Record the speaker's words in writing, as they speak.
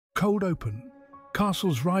cold open,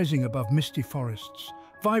 castles rising above misty forests,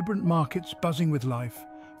 vibrant markets buzzing with life,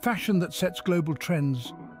 fashion that sets global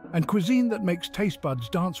trends, and cuisine that makes taste buds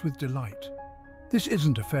dance with delight. This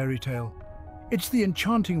isn't a fairy tale. It's the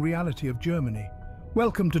enchanting reality of Germany.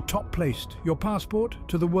 Welcome to Top Placed, your passport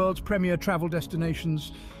to the world's premier travel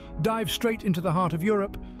destinations. Dive straight into the heart of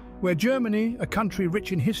Europe, where Germany, a country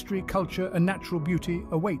rich in history, culture, and natural beauty,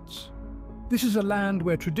 awaits. This is a land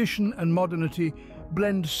where tradition and modernity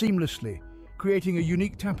blend seamlessly, creating a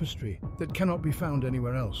unique tapestry that cannot be found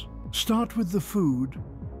anywhere else. Start with the food,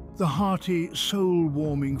 the hearty,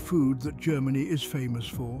 soul-warming food that Germany is famous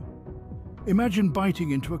for. Imagine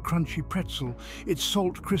biting into a crunchy pretzel, its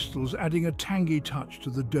salt crystals adding a tangy touch to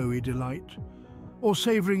the doughy delight. Or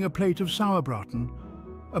savouring a plate of sauerbraten,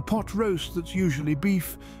 a pot roast that's usually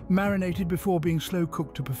beef, marinated before being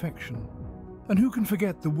slow-cooked to perfection. And who can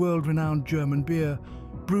forget the world-renowned German beer,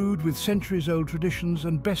 brewed with centuries-old traditions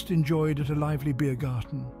and best enjoyed at a lively beer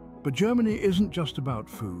garden. But Germany isn't just about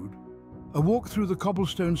food. A walk through the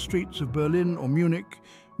cobblestone streets of Berlin or Munich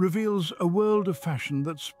reveals a world of fashion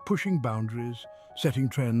that's pushing boundaries, setting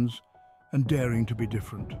trends, and daring to be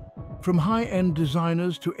different. From high-end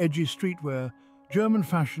designers to edgy streetwear, German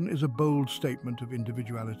fashion is a bold statement of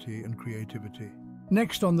individuality and creativity.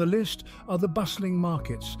 Next on the list are the bustling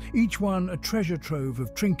markets, each one a treasure trove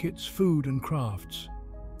of trinkets, food and crafts.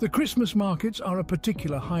 The Christmas markets are a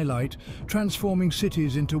particular highlight, transforming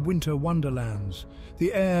cities into winter wonderlands,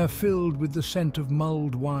 the air filled with the scent of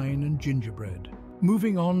mulled wine and gingerbread.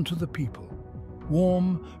 Moving on to the people,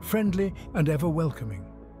 warm, friendly and ever welcoming.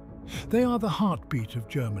 They are the heartbeat of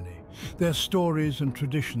Germany, their stories and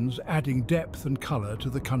traditions adding depth and colour to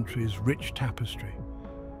the country's rich tapestry.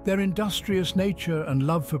 Their industrious nature and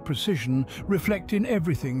love for precision reflect in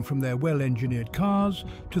everything from their well-engineered cars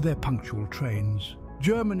to their punctual trains.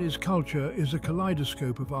 Germany's culture is a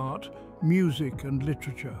kaleidoscope of art, music and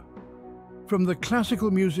literature. From the classical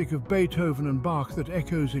music of Beethoven and Bach that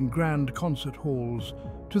echoes in grand concert halls,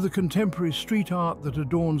 to the contemporary street art that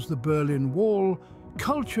adorns the Berlin Wall,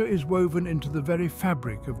 culture is woven into the very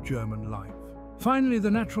fabric of German life. Finally, the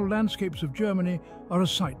natural landscapes of Germany are a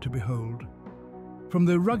sight to behold. From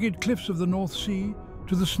the rugged cliffs of the North Sea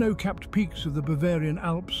to the snow-capped peaks of the Bavarian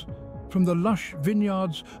Alps, from the lush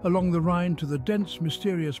vineyards along the Rhine to the dense,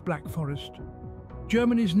 mysterious Black Forest,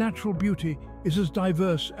 Germany's natural beauty is as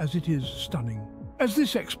diverse as it is stunning. As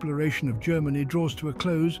this exploration of Germany draws to a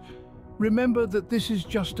close, remember that this is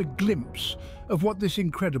just a glimpse of what this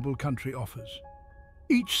incredible country offers.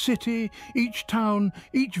 Each city, each town,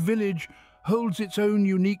 each village holds its own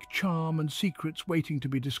unique charm and secrets waiting to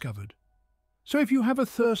be discovered. So if you have a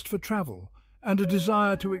thirst for travel and a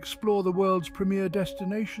desire to explore the world's premier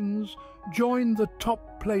destinations, join the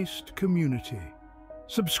Top Placed community.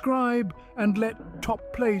 Subscribe and let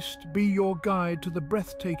Top Placed be your guide to the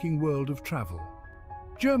breathtaking world of travel.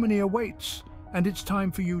 Germany awaits, and it's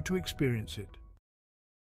time for you to experience it.